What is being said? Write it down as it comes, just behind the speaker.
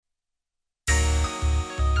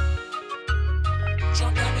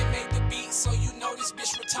this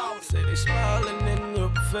bitch retarded. Say they smiling in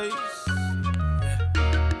your face.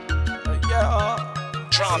 Yeah.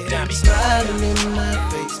 Drop down. They smiling in my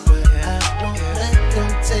face, but I won't let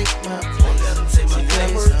them take my place.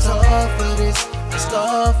 I worked hard for this, I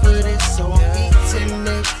starved for this, so I'm eating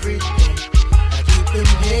every day. I keep them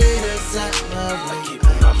haters out my way. I keep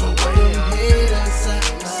them haters out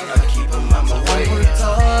my way. I keep them out my way. I worked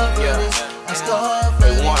hard for this, I starved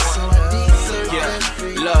for this, so I deserve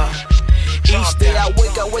every day. Each day I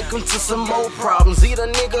wake up to some more problems. Either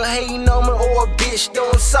nigga hating on me or a bitch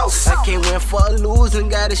doing sauce. I can't win for a losing,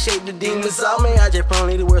 gotta shake the demons out me. I just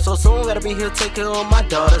probably need to work so soon, gotta be here to take care of my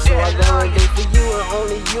daughter. So I got a day for you and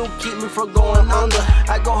only you keep me from going under.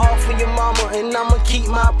 I go hard for your mama and I'ma keep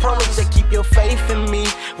my promise to keep your faith in me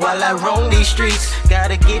while I roam these streets.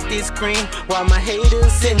 Gotta get this cream while my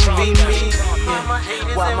haters envy me.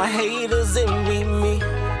 Yeah. While my haters envy me.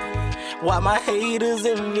 While my haters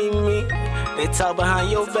envy me. They talk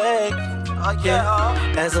behind your back,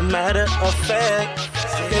 yeah, as a matter of fact.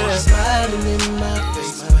 They're smiling in my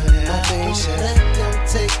face, but I won't let them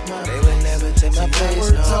take my place. They will never take my place.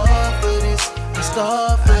 I worked hard for this, I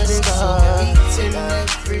starved for this, so I'm eating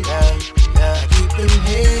every day. I keep them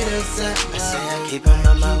haters out my way. I keep them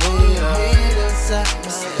out my way. Haters out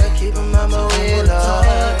my way. I keep them out my way. I worked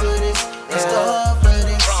hard for this, I starved for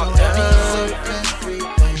this, so I deserve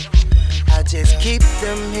everything. I just keep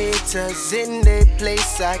them haters in their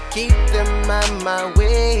place. I keep them out my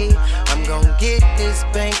way. I'm gon' get this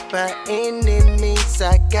bank by any means.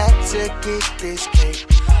 I got to get this cake.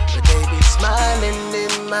 But they be smiling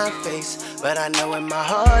in my face, but I know in my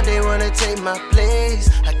heart they wanna take my place.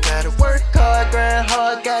 I gotta work hard, grind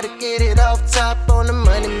hard, gotta get it off top. On the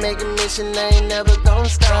money making mission, I ain't never gon'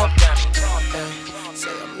 stop. Say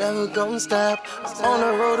I'm never gon' stop. I'm on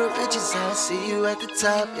the road to riches, I'll see you at the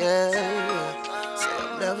top, yeah. Say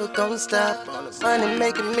I'm never gon' stop. On the money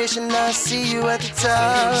making mission, I'll see you at the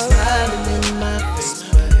top. Smiling in my face,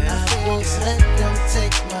 but I won't let them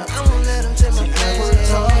take my place. I won't let them take my place. I worked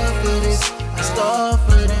hard for this, I starved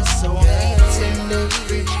for this, so I'm eating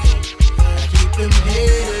every day. I keep them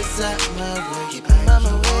haters out my way. Keep them out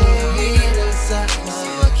my way. Haters out my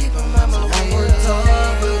way. I keep them out my way. I worked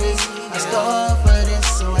hard for this, I starved for this,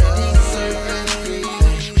 so I deserve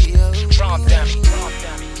everything. Drop down.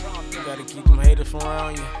 You gotta keep them haters from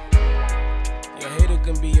around you. Your hater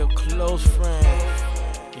can be your close friend,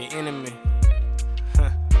 your enemy.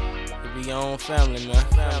 It be your own family, man.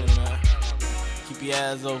 Keep your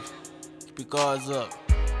eyes open, keep your guards up.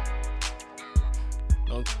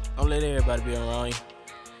 Don't let everybody be around you.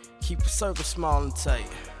 Keep your circle small and tight.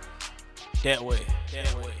 That way,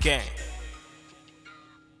 gang.